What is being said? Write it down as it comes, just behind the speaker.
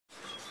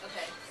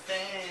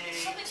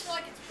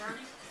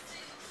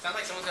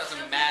Someone's got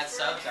some mad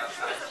subs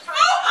outside. Oh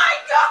my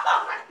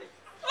god!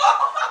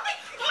 Oh my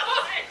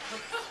god!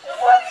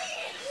 What are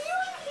you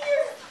doing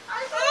here?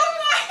 Oh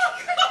my god!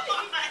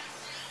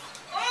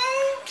 Oh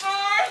my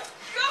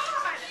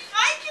god!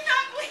 I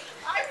cannot believe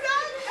I'm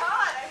not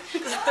God.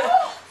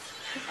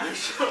 I'm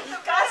so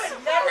God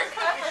would never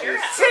come to your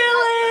house.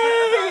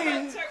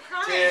 Tilly! Start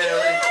crying.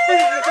 Tilly!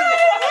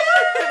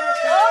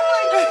 Oh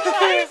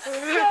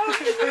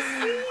my god!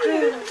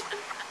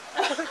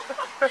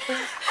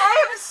 I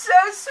am so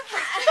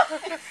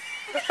surprised.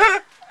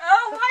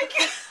 Oh my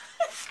god.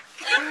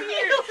 Come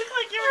here. You look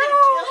like you were going to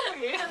kill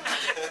me.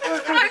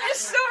 I'm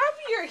just so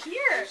happy you're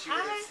here.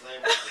 Hi.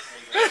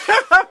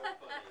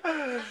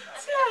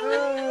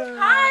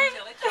 Hi.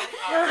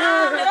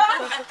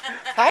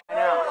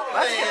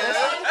 Hi.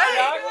 Hey,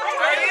 how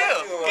are you?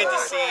 Good to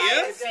see you.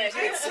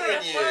 Good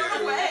seeing you.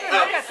 I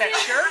got that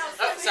shirt.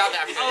 Oh, South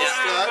Africa.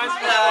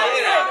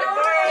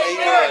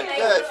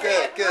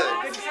 Good.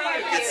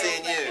 Good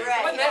seeing you.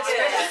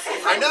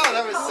 I know,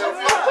 that was so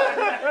fun.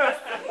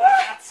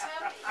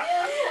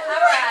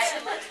 Alright.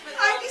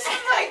 I'm just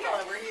like,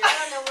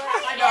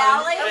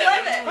 yeah, I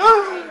love it.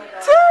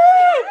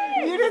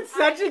 Tilly! You did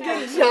such a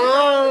good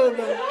job.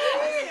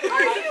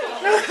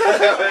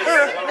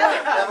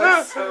 That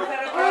was so fun.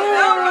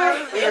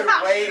 We were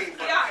waiting.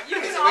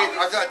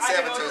 I thought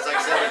 7, so it was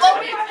like 7. Well,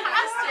 we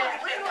passed it.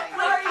 We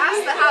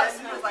passed the house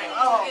and it was like,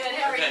 oh.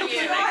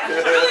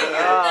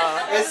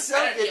 It's so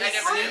good to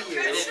see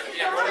you.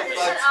 What a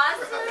fun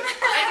surprise.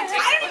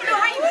 I don't even know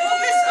how you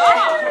pulled this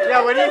off.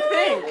 Yeah, what do you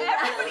think?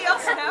 Everybody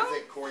else know?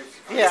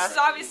 Yeah. This is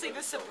obviously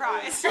the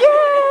surprise.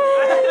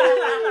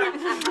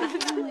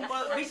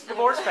 Well, at least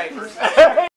divorce papers.